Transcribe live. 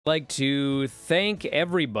Like to thank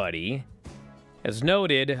everybody. As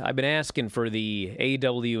noted, I've been asking for the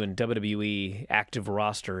AEW and WWE active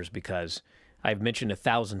rosters because I've mentioned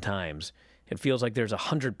 1,000 times. It feels like there's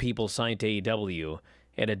 100 people signed to AEW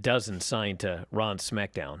and a dozen signed to Raw and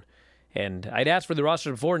SmackDown. And I'd asked for the roster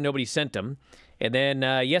before and nobody sent them. And then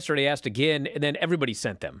yesterday I asked again, and then everybody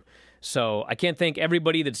sent them. So I can't thank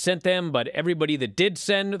everybody that sent them, but everybody that did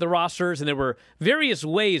send the rosters, and there were various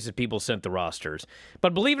ways that people sent the rosters.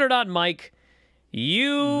 But believe it or not, Mike,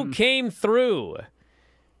 you came through.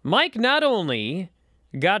 Mike not only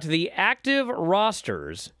got the active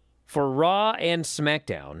rosters for Raw and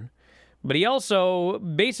SmackDown, but he also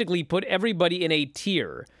basically put everybody in a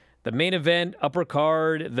tier. The main event, upper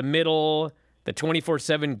card, the middle, the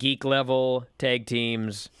 24/7 geek level, tag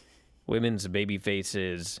teams, women's baby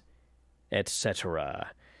faces, etc.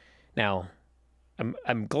 Now,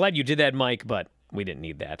 I'm glad you did that, Mike, but we didn't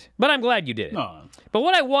need that. But I'm glad you did it. No. But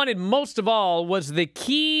what I wanted most of all was the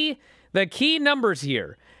key numbers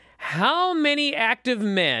here. How many active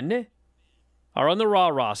men are on the Raw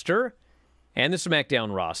roster and the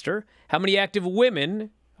SmackDown roster? How many active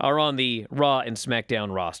women are on the Raw and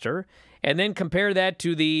SmackDown roster? And then compare that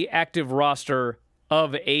to the active roster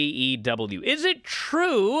of AEW. Is it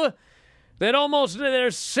true that almost the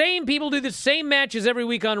same people do the same matches every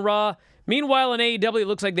week on Raw? Meanwhile, in AEW, it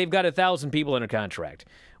looks like they've got 1,000 people under contract.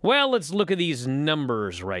 Well, let's look at these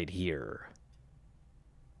numbers right here.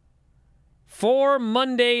 For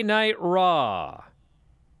Monday Night Raw,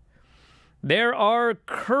 there are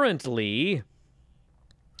currently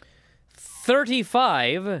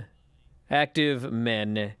 35 active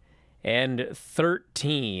men and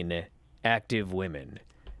 13 active women.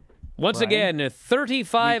 Once again,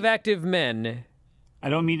 35 active men. I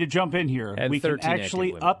don't mean to jump in here. We can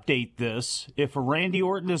actually update this. If Randy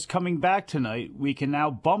Orton is coming back tonight, we can now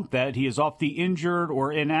bump that. He is off the injured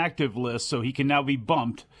or inactive list, so he can now be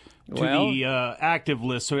bumped to the active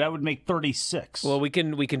list. So that would make 36. Well, we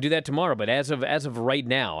can do that tomorrow. But as of right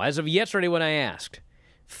now, as of yesterday when I asked,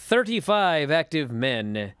 35 active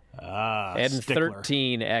men and stickler.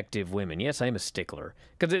 13 active women. Yes, I am a stickler.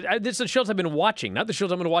 Because this are the shows I've been watching, not the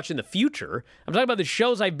shows I'm going to watch in the future. I'm talking about the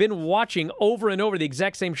shows I've been watching over and over, the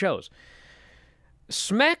exact same shows.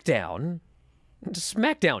 SmackDown.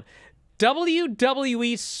 WWE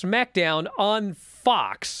SmackDown on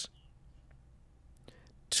Fox.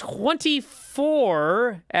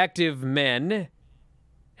 24 active men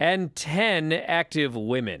and 10 active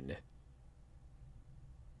women.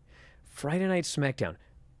 Friday Night SmackDown.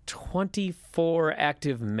 24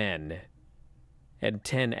 active men and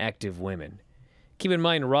 10 active women. Keep in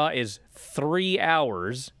mind, Raw is 3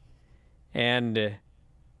 hours and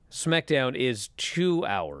SmackDown is 2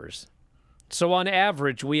 hours. So on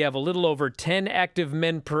average, we have a little over 10 active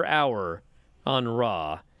men per hour on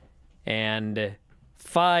Raw and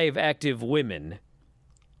 5 active women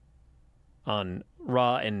on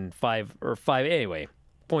Raw and 5 anyway.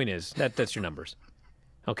 Point is, that's your numbers.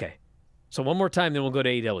 Okay. So one more time, then we'll go to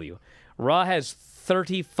AEW. Raw has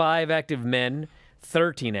 35 active men,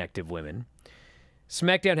 13 active women.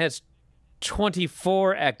 SmackDown has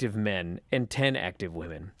 24 active men and 10 active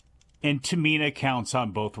women. And Tamina counts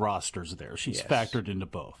on both rosters there. She's factored into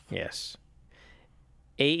both. Yes.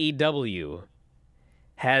 AEW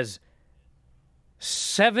has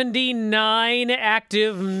 79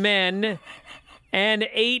 active men and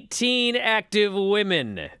 18 active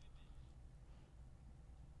women.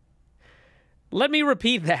 Let me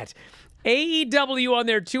repeat that. AEW on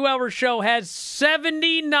their 2-hour show has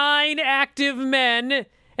 79 active men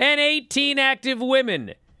and 18 active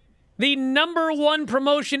women. The #1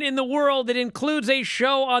 promotion in the world that includes a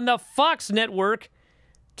show on the Fox network,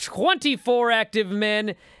 24 active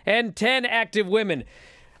men and 10 active women.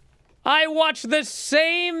 I watch the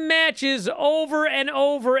same matches over and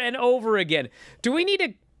over and over again. Do we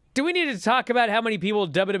need to talk about how many people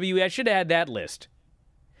WWE? I should have had that list.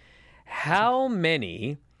 How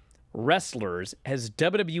many wrestlers has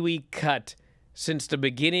WWE cut since the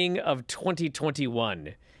beginning of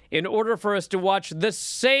 2021 in order for us to watch the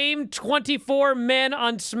same 24 men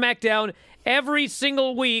on SmackDown every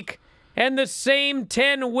single week and the same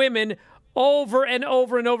 10 women over and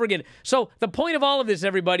over and over again? So the point of all of this,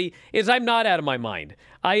 everybody, is I'm not out of my mind.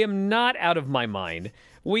 I am not out of my mind.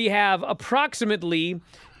 We have approximately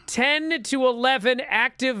 10 to 11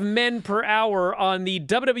 active men per hour on the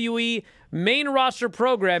WWE main roster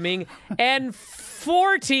programming and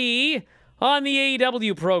 40 on the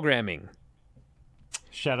AEW programming.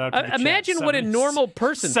 Shout out to the imagine chat. What a normal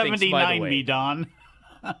person thinks, by the way. Me, Don.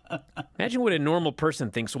 Imagine what a normal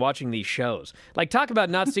person thinks watching these shows. Like, talk about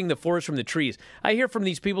not seeing the forest from the trees. I hear from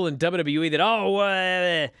these people in WWE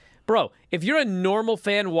that, bro, if you're a normal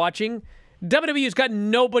fan watching, WWE's got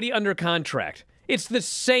nobody under contract. It's the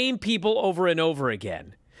same people over and over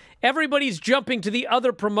again. Everybody's jumping to the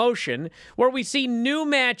other promotion where we see new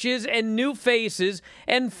matches and new faces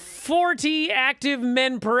and 40 active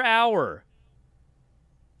men per hour.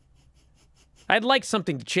 I'd like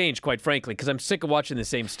something to change, quite frankly, because I'm sick of watching the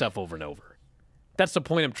same stuff over and over. That's the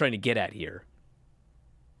point I'm trying to get at here.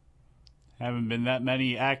 Haven't been that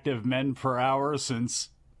many active men per hour since...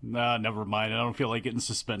 never mind. I don't feel like getting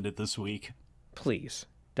suspended this week. Please,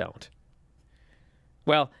 don't.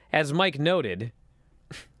 Well, as Mike noted...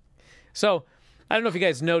 So, I don't know if you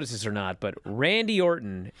guys noticed this or not, but Randy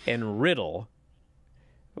Orton and Riddle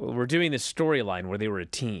were doing this storyline where they were a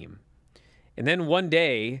team. And then one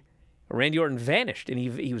day... Randy Orton vanished, and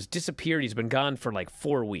he was disappeared. He's been gone for like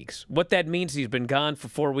 4 weeks. What that means he's been gone for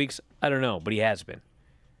 4 weeks, I don't know, but he has been.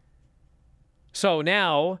 So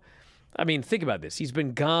now, I mean, think about this. He's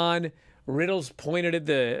been gone. Riddle's pointed at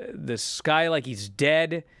the sky like he's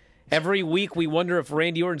dead. Every week we wonder if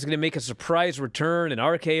Randy Orton's going to make a surprise return and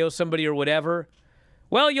RKO somebody or whatever.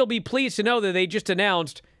 Well, you'll be pleased to know that they just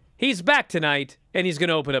announced he's back tonight, and he's going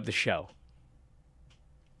to open up the show.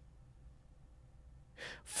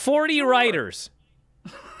 40 writers.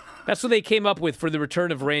 That's what they came up with for the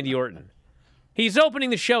return of Randy Orton. He's opening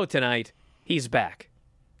the show tonight. He's back.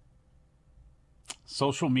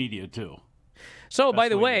 Social media, too. So, by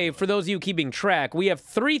the way, for those of you keeping track, we have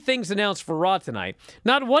 3 things announced for Raw tonight.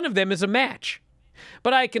 Not one of them is a match.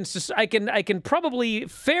 But I can probably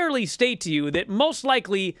fairly state to you that most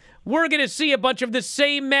likely we're going to see a bunch of the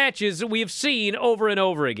same matches that we have seen over and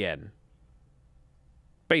over again.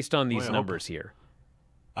 Based on these numbers here.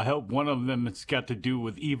 I hope one of them has got to do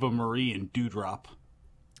with Eva Marie and Doudrop.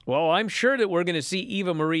 Well, I'm sure that we're going to see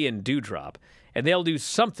Eva Marie and Doudrop, and they'll do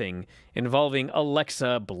something involving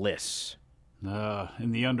Alexa Bliss.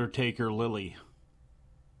 And The Undertaker Lily.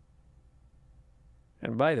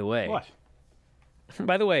 And by the way... What?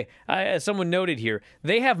 By the way, as someone noted here,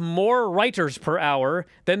 they have more writers per hour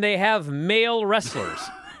than they have male wrestlers.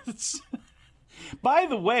 By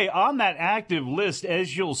the way, on that active list,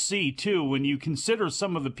 as you'll see, too, when you consider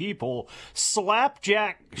some of the people,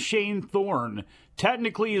 Slapjack Shane Thorne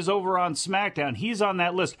technically is over on SmackDown. He's on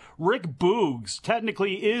that list. Rick Boogs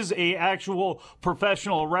technically is a actual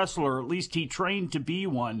professional wrestler. At least he trained to be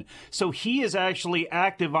one. So he is actually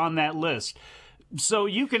active on that list. So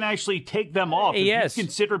you can actually take them off. If yes. you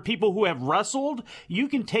consider people who have wrestled, you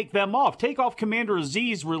can take them off. Take off Commander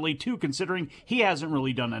Aziz, really, too, considering he hasn't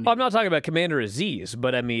really done anything. Well, I'm not talking about Commander Aziz,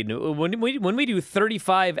 but I mean, when we do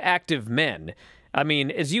 35 active men, I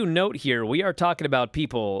mean, as you note here, we are talking about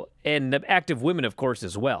people, and the active women, of course,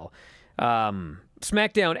 as well.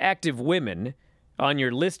 SmackDown active women on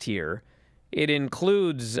your list here, it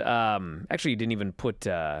includes, actually, you didn't even put,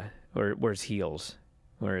 where's heels?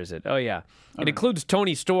 Where is it? Oh, yeah. It includes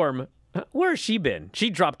Toni Storm. Where has she been?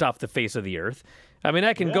 She dropped off the face of the earth. I mean,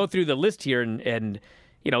 I can go through the list here and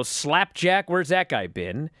you know, Slapjack, where's that guy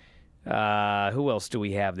been? Who else do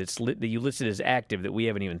we have that you listed as active that we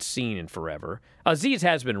haven't even seen in forever? Aziz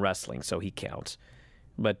has been wrestling, so he counts.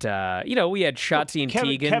 But, you know, we had Shotzi and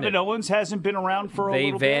Tegan. Kevin Owens hasn't been around for a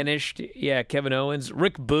little bit. They vanished. Yeah, Kevin Owens.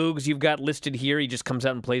 Rick Boogs, you've got listed here. He just comes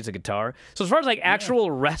out and plays the guitar. So as far as, like,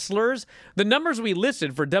 actual wrestlers, the numbers we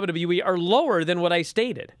listed for WWE are lower than what I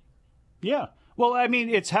stated. Yeah. Well, I mean,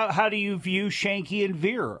 it's how do you view Shanky and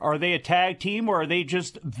Veer? Are they a tag team or are they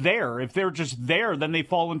just there? If they're just there, then they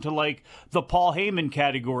fall into, like, the Paul Heyman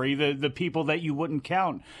category, the people that you wouldn't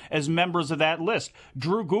count as members of that list.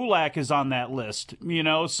 Drew Gulak is on that list, you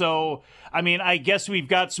know? So, I mean, I guess we've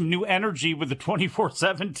got some new energy with the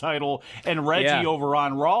 24/7 title and Reggie over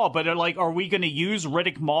on Raw, but, like, are we going to use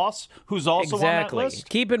Riddick Moss, who's also on that list?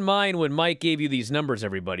 Keep in mind when Mike gave you these numbers,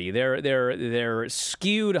 everybody, they're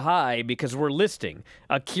skewed high because we're listing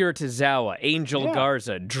Akira Tozawa, Angel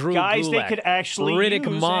Garza, Drew guys Gulak, they could actually Riddick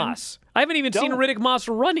Moss. I haven't even seen Riddick Moss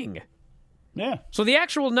running. Yeah. So the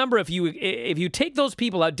actual number, if you take those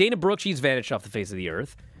people out, Dana Brooke, she's vanished off the face of the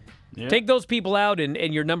earth. Yeah. Take those people out,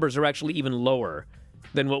 and your numbers are actually even lower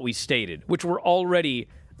than what we stated, which were already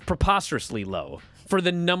preposterously low for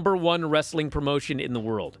the #1 wrestling promotion in the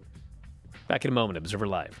world. Back in a moment, Observer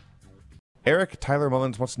Live. Eric Tyler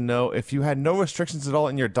Mullins wants to know, if you had no restrictions at all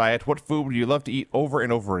in your diet, what food would you love to eat over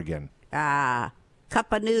and over again?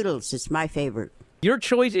 Cup of noodles is my favorite. Your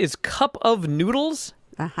choice is cup of noodles?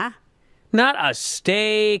 Uh-huh. Not a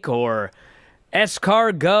steak or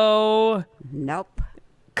escargot? Nope.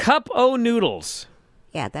 Cup o' noodles.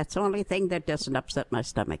 Yeah, that's the only thing that doesn't upset my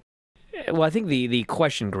stomach. Well, I think the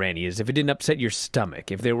question, Granny, is if it didn't upset your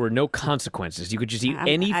stomach, if there were no consequences, you could just eat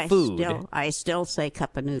any food. I still say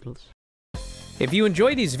cup of noodles. If you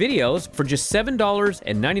enjoy these videos, for just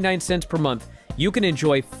 $7.99 per month, you can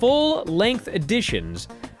enjoy full-length editions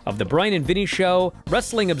of The Bryan and Vinny Show,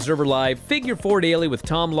 Wrestling Observer Live, Figure 4 Daily with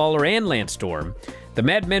Tom Lawler and Lance Storm, the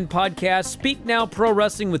Mad Men Podcast, Speak Now Pro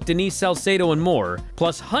Wrestling with Denise Salcedo, and more,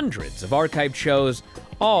 plus hundreds of archived shows,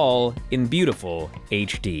 all in beautiful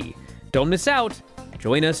HD. Don't miss out.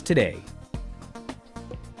 Join us today.